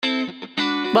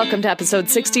Welcome to episode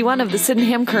 61 of the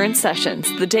Sydenham Current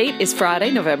Sessions. The date is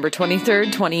Friday, November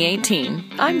 23rd,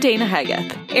 2018. I'm Dana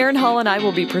Haggith. Aaron Hall and I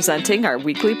will be presenting our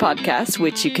weekly podcast,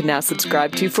 which you can now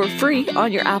subscribe to for free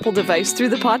on your Apple device through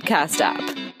the podcast app.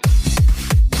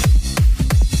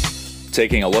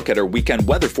 Taking a look at our weekend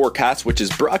weather forecast, which is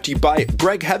brought to you by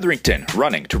Greg Hetherington,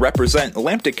 running to represent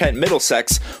Lambton Kent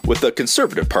Middlesex with the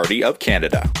Conservative Party of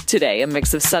Canada. Today, a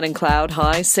mix of sun and cloud,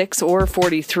 high 6 or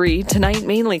 43. Tonight,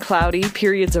 mainly cloudy,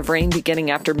 periods of rain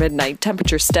beginning after midnight,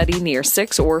 temperature steady near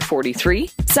 6 or 43.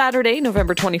 Saturday,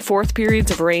 November 24th,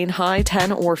 periods of rain, high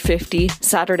 10 or 50.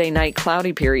 Saturday night,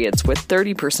 cloudy periods with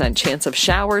 30% chance of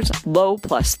showers, low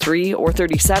 +3 or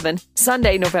 37.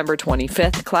 Sunday, November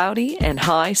 25th, cloudy and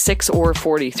high 6 or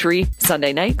 43.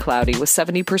 Sunday night, cloudy with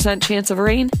 70% chance of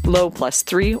rain, low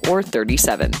 +3 or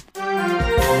 37.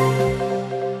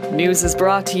 News is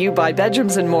brought to you by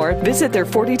Bedrooms & More. Visit their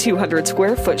 4,200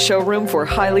 square foot showroom for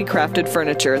highly crafted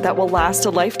furniture that will last a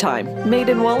lifetime. Made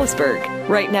in Wallaceburg.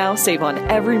 Right now, save on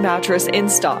every mattress in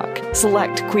stock.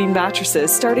 Select queen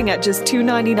mattresses starting at just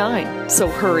 $299. So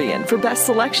hurry in for best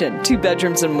selection to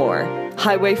Bedrooms & More.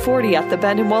 Highway 40 at the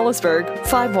Bend in Wallaceburg,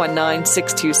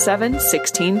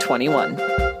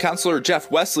 519-627-1621. Councillor Jeff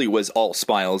Wesley was all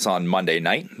smiles on Monday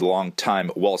night. The longtime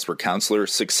Wallaceburg councillor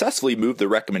successfully moved the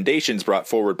recommendations brought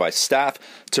forward by staff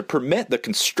to permit the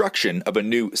construction of a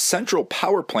new central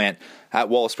power plant at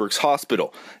Wallaceburg's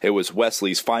hospital. It was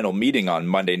Wesley's final meeting on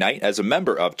Monday night as a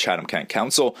member of Chatham-Kent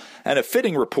Council, and a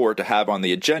fitting report to have on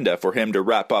the agenda for him to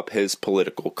wrap up his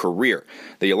political career.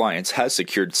 The Alliance has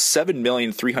secured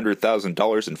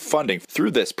 $7,300,000 in funding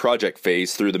through this project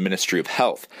phase through the Ministry of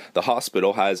Health. The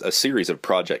hospital has a series of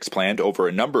projects planned over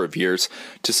a number of years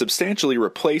to substantially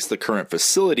replace the current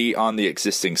facility on the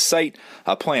existing site,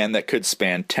 a plan that could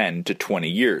span 10 to 20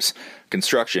 years.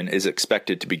 Construction is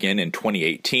expected to begin in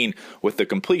 2018, with the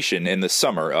completion in the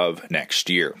summer of next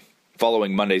year.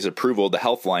 Following Monday's approval, the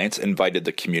Health Alliance invited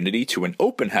the community to an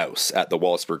open house at the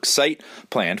Wallaceburg site,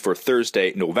 planned for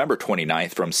Thursday, November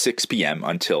 29th from 6 p.m.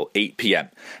 until 8 p.m.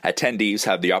 Attendees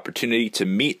have the opportunity to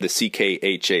meet the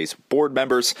CKHA's board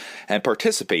members and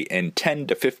participate in 10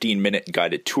 to 15-minute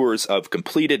guided tours of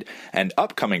completed and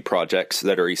upcoming projects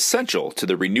that are essential to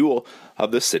the renewal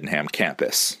of the Sydenham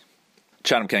campus.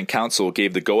 Chatham-Kent Council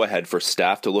gave the go-ahead for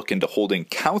staff to look into holding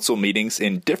council meetings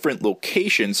in different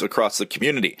locations across the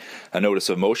community. A notice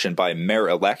of motion by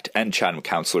Mayor-elect and Chatham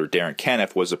Councillor Darren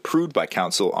Caniff was approved by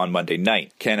Council on Monday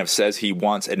night. Caniff says he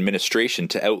wants administration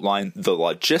to outline the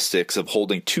logistics of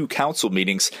holding 2 council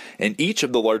meetings in each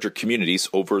of the larger communities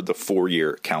over the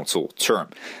 4-year council term.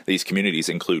 These communities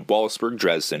include Wallaceburg,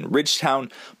 Dresden,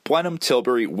 Ridgetown, Blenheim,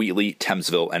 Tilbury, Wheatley,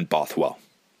 Thamesville, and Bothwell.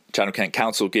 Chatham-Kent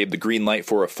Council gave the green light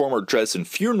for a former Dresden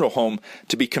funeral home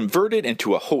to be converted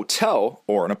into a hotel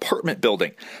or an apartment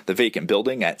building. The vacant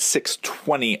building at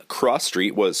 620 Cross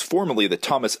Street was formerly the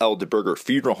Thomas L. DeBurger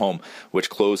Funeral Home, which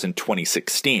closed in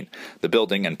 2016. The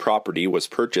building and property was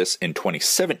purchased in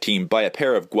 2017 by a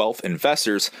pair of Guelph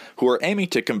investors who are aiming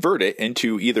to convert it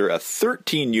into either a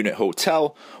 13-unit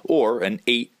hotel or an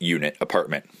 8-unit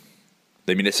apartment.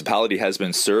 The municipality has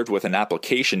been served with an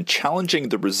application challenging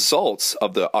the results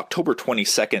of the October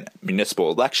 22nd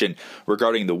municipal election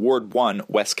regarding the Ward 1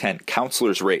 West Kent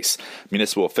councillors race.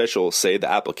 Municipal officials say the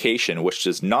application, which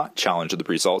does not challenge the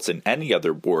results in any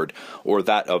other ward or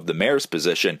that of the mayor's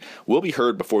position, will be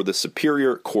heard before the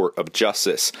Superior Court of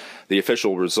Justice. The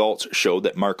official results show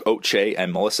that Mark Oche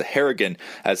and Melissa Harrigan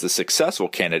as the successful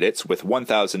candidates with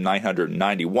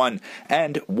 1,991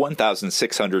 and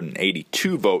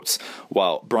 1,682 votes,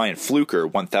 while Brian Fluker,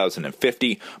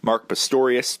 1,050, Mark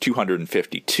Pastorius,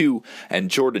 252,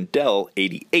 and Jordan Dell,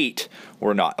 88,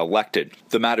 were not elected.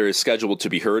 The matter is scheduled to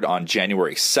be heard on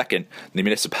January 2nd. The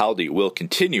municipality will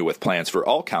continue with plans for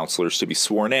all councillors to be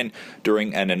sworn in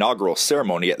during an inaugural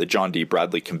ceremony at the John D.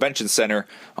 Bradley Convention Center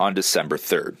on December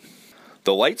 3rd.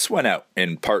 The lights went out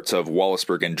in parts of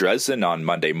Wallaceburg and Dresden on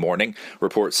Monday morning.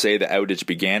 Reports say the outage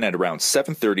began at around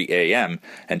 7:30 a.m.,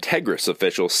 and Tegris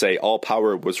officials say all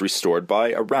power was restored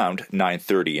by around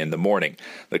 9:30 in the morning.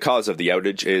 The cause of the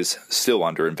outage is still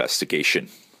under investigation.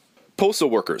 Postal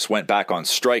workers went back on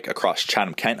strike across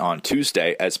Chatham-Kent on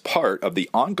Tuesday as part of the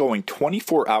ongoing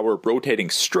 24-hour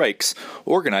rotating strikes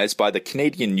organized by the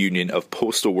Canadian Union of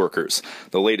Postal Workers.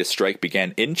 The latest strike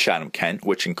began in Chatham-Kent,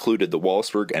 which included the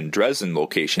Wallaceburg and Dresden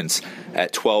locations,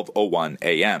 at 12:01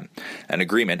 a.m. An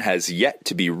agreement has yet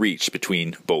to be reached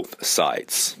between both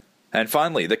sides. And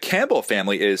finally, the Campbell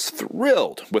family is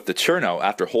thrilled with the turnout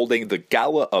after holding the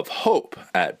Gala of Hope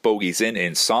at Bogey's Inn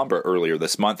in Sombre earlier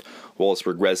this month.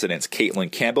 Wallaceburg residents Caitlin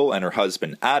Campbell and her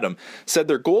husband Adam said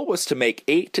their goal was to make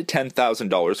 $8,000 to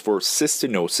 $10,000 for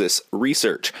cystinosis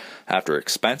research. After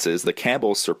expenses, the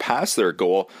Campbells surpassed their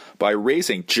goal by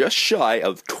raising just shy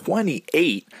of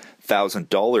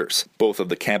 $28,000. Both of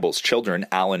the Campbell's children,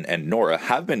 Alan and Nora,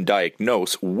 have been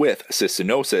diagnosed with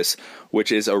cystinosis,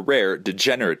 which is a rare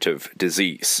degenerative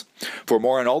disease. For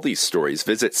more on all these stories,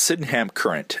 visit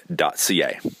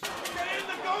sydenhamcurrent.ca.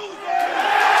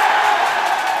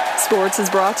 Sports is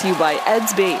brought to you by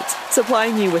Ed's Baits,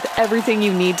 supplying you with everything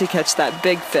you need to catch that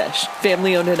big fish.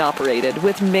 Family owned and operated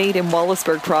with made in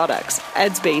Wallaceburg products.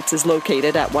 Ed's Baits is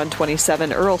located at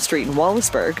 127 Earl Street in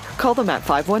Wallaceburg. Call them at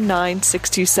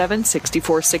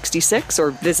 519-627-6466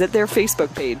 or visit their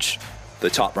Facebook page. The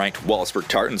top-ranked Wallaceburg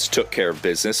Tartans took care of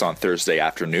business on Thursday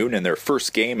afternoon in their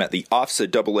first game at the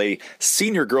OFSA AA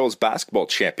Senior Girls Basketball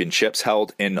Championships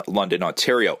held in London,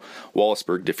 Ontario.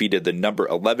 Wallaceburg defeated the number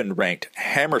 11-ranked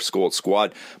Hammarskjöld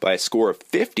squad by a score of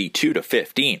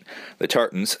 52-15. The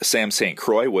Tartans' Sam St.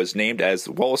 Croix was named as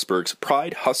Wallaceburg's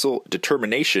Pride, Hustle,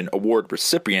 Determination Award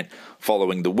recipient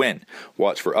following the win.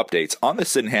 Watch for updates on the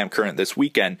Sydenham Current this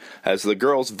weekend as the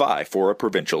girls vie for a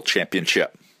provincial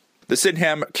championship. The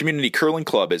Sydenham Community Curling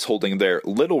Club is holding their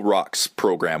Little Rocks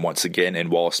program once again in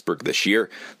Wallaceburg this year.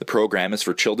 The program is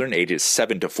for children ages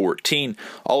 7 to 14.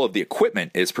 All of the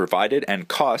equipment is provided and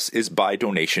cost is by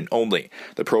donation only.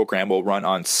 The program will run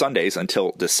on Sundays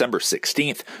until December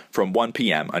 16th from 1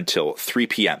 p.m. until 3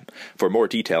 p.m. For more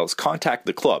details, contact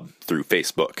the club through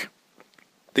Facebook.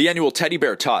 The annual Teddy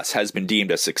Bear Toss has been deemed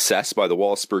a success by the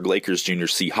Wallaceburg Lakers Junior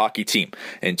C hockey team.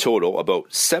 In total,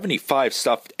 about 75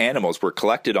 stuffed animals were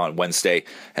collected on Wednesday,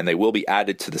 and they will be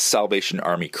added to the Salvation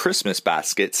Army Christmas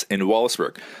baskets in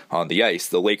Wallaceburg. On the ice,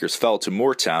 the Lakers fell to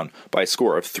Moortown by a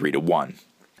score of 3-1.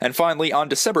 And finally, on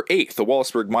December 8th, the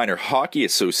Wallaceburg Minor Hockey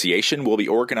Association will be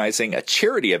organizing a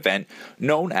charity event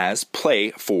known as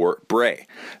Play for Bray.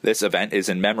 This event is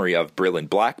in memory of Brylin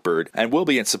Blackbird and will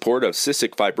be in support of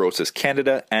Cystic Fibrosis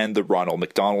Canada and the Ronald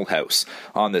McDonald House.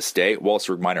 On this day,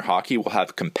 Wallaceburg Minor Hockey will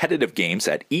have competitive games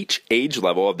at each age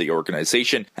level of the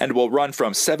organization and will run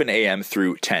from 7 a.m.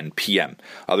 through 10 p.m.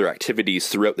 Other activities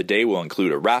throughout the day will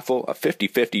include a raffle, a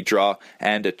 50-50 draw,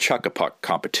 and a chuck-a-puck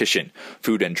competition.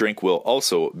 Food and drink will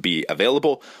also be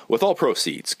available, with all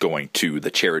proceeds going to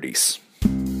the charities.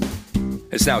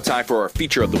 It's now time for our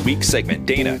Feature of the Week segment.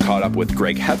 Dana caught up with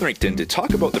Greg Hetherington to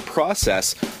talk about the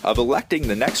process of electing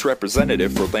the next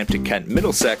representative for Lambton Kent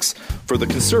Middlesex for the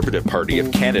Conservative Party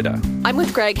of Canada. I'm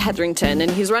with Greg Hetherington,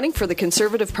 and he's running for the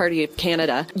Conservative Party of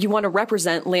Canada. You want to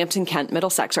represent Lambton Kent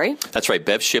Middlesex, right? That's right.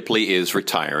 Bev Shipley is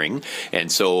retiring, and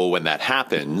so when that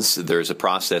happens, there's a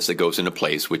process that goes into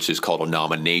place, which is called a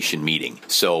nomination meeting.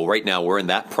 So right now, we're in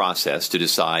that process to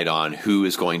decide on who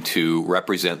is going to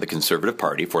represent the Conservative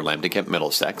Party for Lambton Kent Middlesex.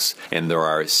 And there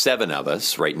are 7 of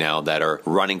us right now that are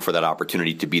running for that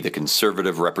opportunity to be the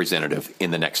Conservative representative in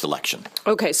the next election.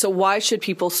 Okay, so why should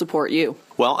people support you?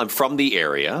 Well, I'm from the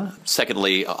area.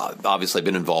 Secondly, obviously, I've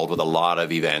been involved with a lot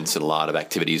of events and a lot of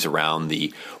activities around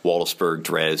the Wallaceburg,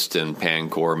 Dresden,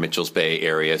 Pancor, Mitchells Bay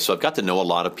area. So I've got to know a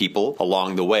lot of people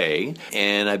along the way,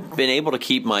 and I've been able to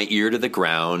keep my ear to the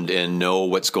ground and know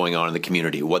what's going on in the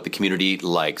community, what the community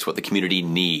likes, what the community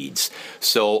needs.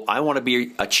 So I want to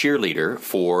be a cheerleader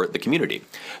for the community.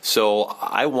 So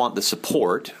I want the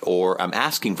support, or I'm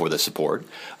asking for the support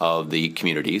of the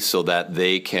community so that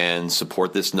they can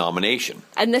support this nomination.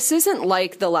 And this isn't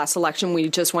like the last election we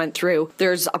just went through.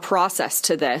 There's a process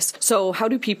to this. So how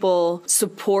do people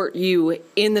support you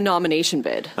in the nomination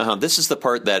bid? This is the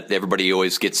part that everybody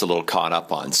always gets a little caught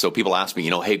up on. So people ask me,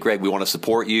 hey, Greg, we want to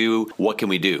support you. What can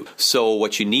we do? So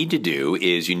what you need to do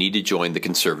is you need to join the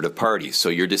Conservative Party. So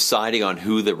you're deciding on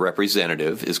who the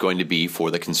representative is going to be for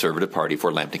the Conservative Party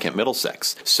for Lambton Kent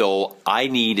Middlesex. So I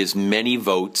need as many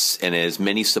votes and as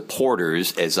many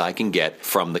supporters as I can get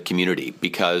from the community,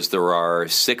 because there are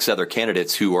 6 other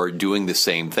candidates who are doing the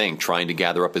same thing, trying to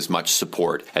gather up as much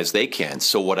support as they can.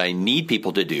 So what I need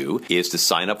people to do is to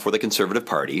sign up for the Conservative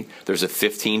Party. There's a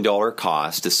 $15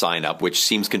 cost to sign up, which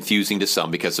seems confusing to some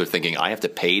because they're thinking, I have to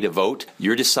pay to vote.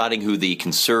 You're deciding who the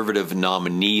Conservative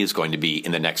nominee is going to be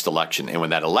in the next election. And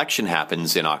when that election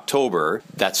happens in October,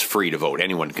 that's free to vote.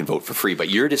 Anyone can vote for free, but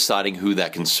you're deciding who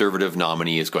that Conservative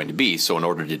nominee is going to be. So in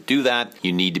order to do that,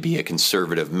 you need to be a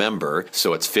Conservative member.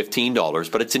 So it's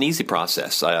 $15, but it's an easy process.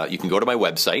 process. You can go to my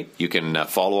website. You can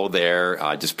follow there.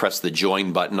 Just press the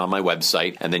join button on my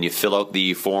website, and then you fill out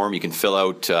the form. You can fill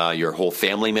out your whole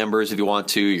family members if you want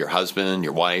to, your husband,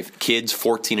 your wife. Kids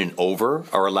 14 and over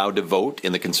are allowed to vote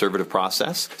in the Conservative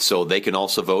process, so they can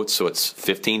also vote. So it's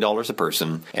 $15 a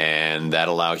person, and that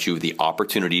allows you the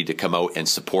opportunity to come out and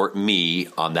support me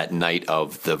on that night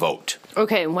of the vote.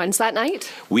 Okay, and when's that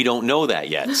night? We don't know that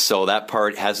yet, so that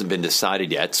part hasn't been decided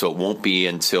yet, so it won't be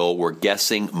until we're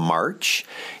guessing March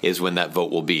is when that vote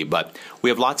will be. But we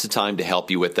have lots of time to help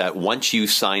you with that. Once you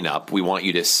sign up, we want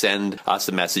you to send us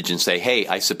a message and say, hey,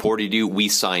 I supported you, we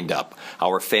signed up.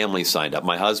 Our family signed up.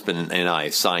 My husband and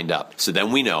I signed up. So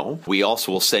then we know. We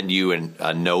also will send you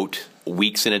a note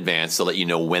weeks in advance to let you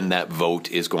know when that vote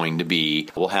is going to be.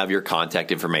 We'll have your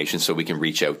contact information so we can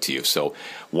reach out to you. So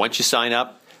once you sign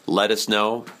up, let us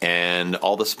know, and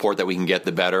all the support that we can get,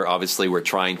 the better. Obviously, we're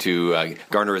trying to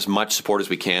garner as much support as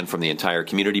we can from the entire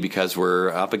community because we're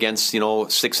up against,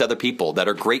 6 other people that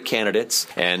are great candidates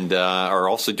and are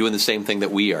also doing the same thing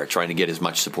that we are, trying to get as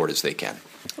much support as they can.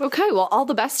 Okay, well, all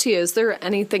the best to you. Is there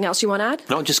anything else you want to add?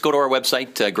 No, just go to our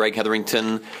website,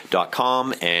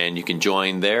 greghetherington.com, and you can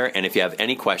join there. And if you have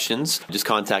any questions, just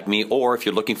contact me. Or if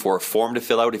you're looking for a form to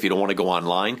fill out, if you don't want to go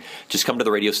online, just come to the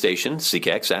radio station,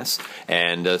 CKXS,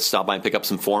 and stop by and pick up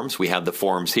some forms. We have the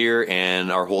forms here,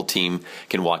 and our whole team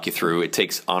can walk you through. It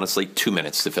takes, honestly, 2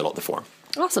 minutes to fill out the form.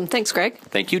 Awesome. Thanks, Greg.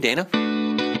 Thank you, Dana.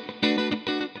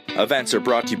 Events are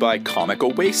brought to you by Comic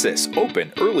Oasis,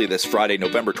 open early this Friday,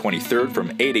 November 23rd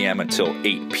from 8 a.m. until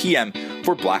 8 p.m.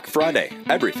 for Black Friday.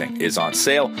 Everything is on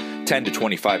sale, 10 to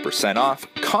 25% off,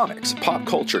 comics, pop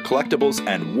culture, collectibles,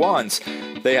 and wands.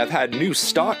 They have had new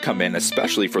stock come in,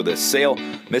 especially for this sale.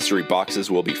 Mystery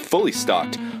boxes will be fully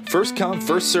stocked. First come,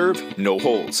 first serve, no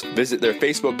holds. Visit their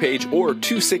Facebook page or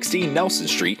 216 Nelson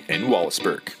Street in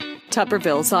Wallaceburg.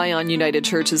 Tupperville Zion United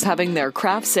Church is having their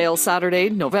craft sale Saturday,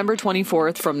 November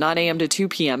 24th from 9 a.m. to 2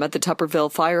 p.m. at the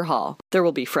Tupperville Fire Hall. There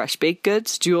will be fresh baked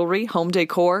goods, jewelry, home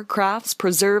decor, crafts,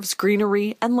 preserves,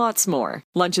 greenery, and lots more.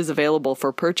 Lunch is available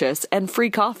for purchase and free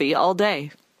coffee all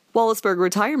day. Wallaceburg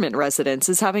Retirement Residence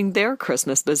is having their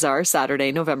Christmas Bazaar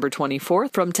Saturday, November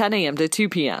 24th from 10 a.m. to 2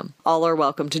 p.m. All are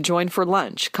welcome to join for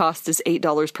lunch. Cost is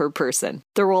 $8 per person.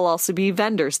 There will also be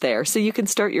vendors there so you can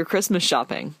start your Christmas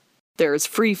shopping. There's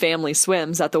free family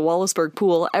swims at the Wallaceburg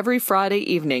Pool every Friday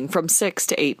evening from 6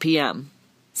 to 8 p.m.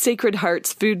 Sacred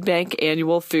Hearts Food Bank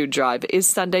Annual Food Drive is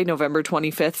Sunday, November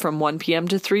 25th from 1 p.m.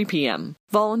 to 3 p.m.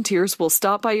 Volunteers will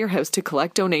stop by your house to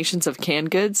collect donations of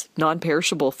canned goods,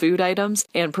 non-perishable food items,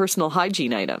 and personal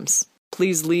hygiene items.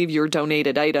 Please leave your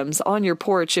donated items on your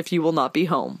porch if you will not be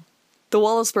home. The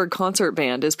Wallaceburg Concert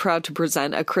Band is proud to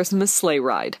present a Christmas sleigh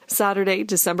ride, Saturday,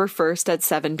 December 1st at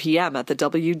 7 p.m. at the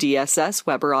WDSS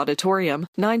Weber Auditorium,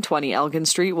 920 Elgin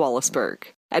Street, Wallaceburg.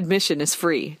 Admission is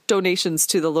free. Donations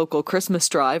to the local Christmas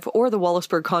drive or the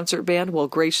Wallaceburg Concert Band will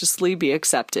graciously be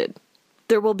accepted.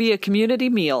 There will be a community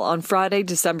meal on Friday,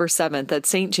 December 7th at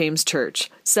St. James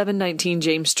Church, 719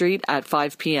 James Street at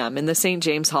 5 p.m. in the St.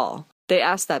 James Hall. They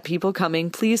ask that people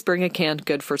coming please bring a canned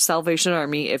good for Salvation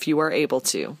Army if you are able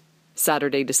to.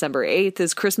 Saturday, December 8th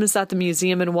is Christmas at the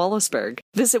Museum in Wallaceburg.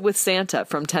 Visit with Santa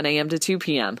from 10 a.m. to 2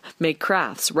 p.m. Make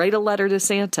crafts, write a letter to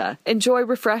Santa, enjoy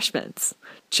refreshments.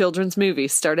 Children's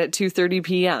movies start at 2:30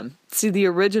 p.m. See the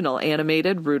original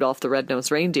animated Rudolph the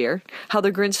Red-Nosed Reindeer, How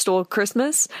the Grinch Stole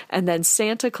Christmas, and then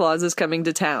Santa Claus is Coming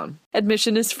to Town.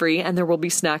 Admission is free and there will be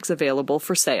snacks available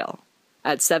for sale.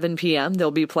 At 7 p.m.,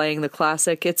 they'll be playing the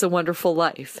classic It's a Wonderful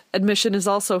Life. Admission is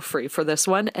also free for this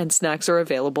one, and snacks are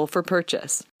available for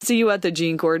purchase. See you at the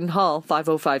Jean Gordon Hall,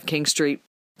 505 King Street.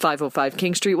 505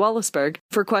 King Street, Wallaceburg.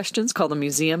 For questions, call the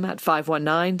museum at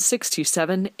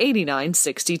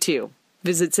 519-627-8962.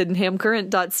 Visit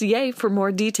sydenhamcurrent.ca for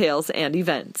more details and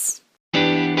events.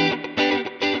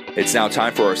 It's now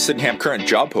time for our Sydenham Current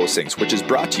job postings, which is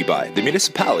brought to you by the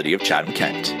Municipality of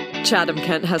Chatham-Kent.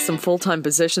 Chatham-Kent has some full-time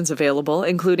positions available,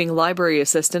 including library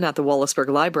assistant at the Wallaceburg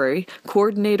Library,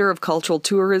 coordinator of cultural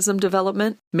tourism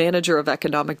development, manager of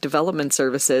economic development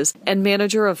services, and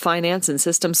manager of finance and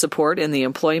system support in the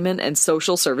employment and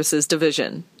social services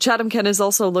division. Chatham-Kent is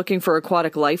also looking for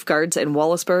aquatic lifeguards in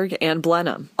Wallaceburg and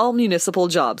Blenheim. All municipal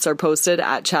jobs are posted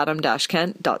at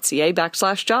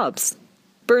chatham-kent.ca/jobs.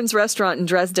 Burns Restaurant in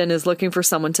Dresden is looking for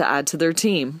someone to add to their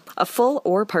team, a full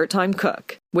or part-time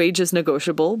cook. Wages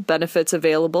negotiable, benefits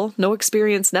available, no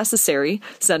experience necessary.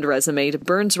 Send a resume to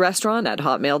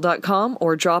burnsrestaurant@hotmail.com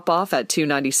or drop off at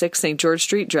 296 St. George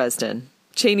Street, Dresden.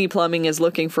 Cheney Plumbing is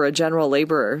looking for a general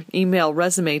laborer. Email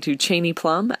resume to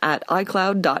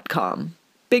cheneyplum@icloud.com.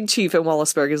 Big Chief in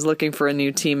Wallaceburg is looking for a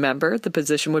new team member. The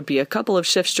position would be a couple of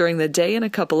shifts during the day and a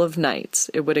couple of nights.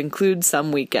 It would include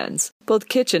some weekends. Both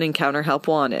kitchen and counter help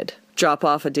wanted. Drop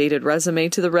off a dated resume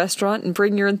to the restaurant and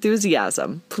bring your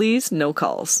enthusiasm. Please, no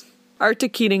calls.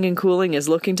 Arctic Heating and Cooling is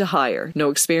looking to hire. No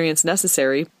experience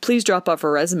necessary. Please drop off a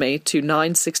resume to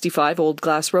 965 Old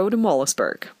Glass Road in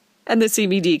Wallaceburg. And the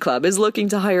CBD Club is looking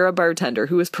to hire a bartender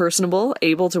who is personable,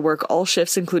 able to work all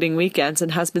shifts including weekends,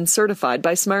 and has been certified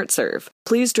by SmartServe.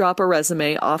 Please drop a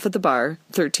resume off at the bar,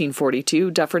 1342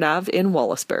 Dufferin Ave in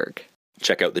Wallaceburg.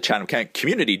 Check out the Chatham-Kent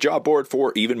Community Job Board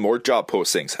for even more job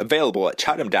postings, available at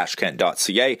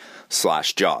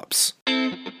chatham-kent.ca/jobs.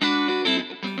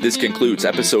 This concludes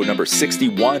episode number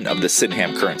 61 of the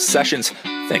Sydenham Current Sessions.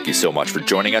 Thank you so much for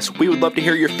joining us. We would love to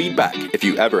hear your feedback. If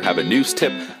you ever have a news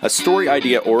tip, a story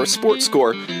idea, or a sports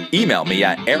score, email me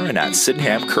at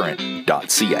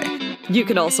aaron@sydenhamcurrent.ca. You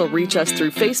can also reach us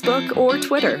through Facebook or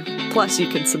Twitter. Plus, you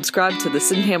can subscribe to the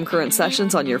Sydenham Current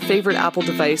Sessions on your favorite Apple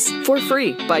device for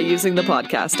free by using the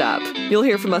podcast app. You'll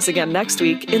hear from us again next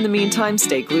week. In the meantime,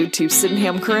 stay glued to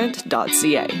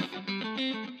sydenhamcurrent.ca.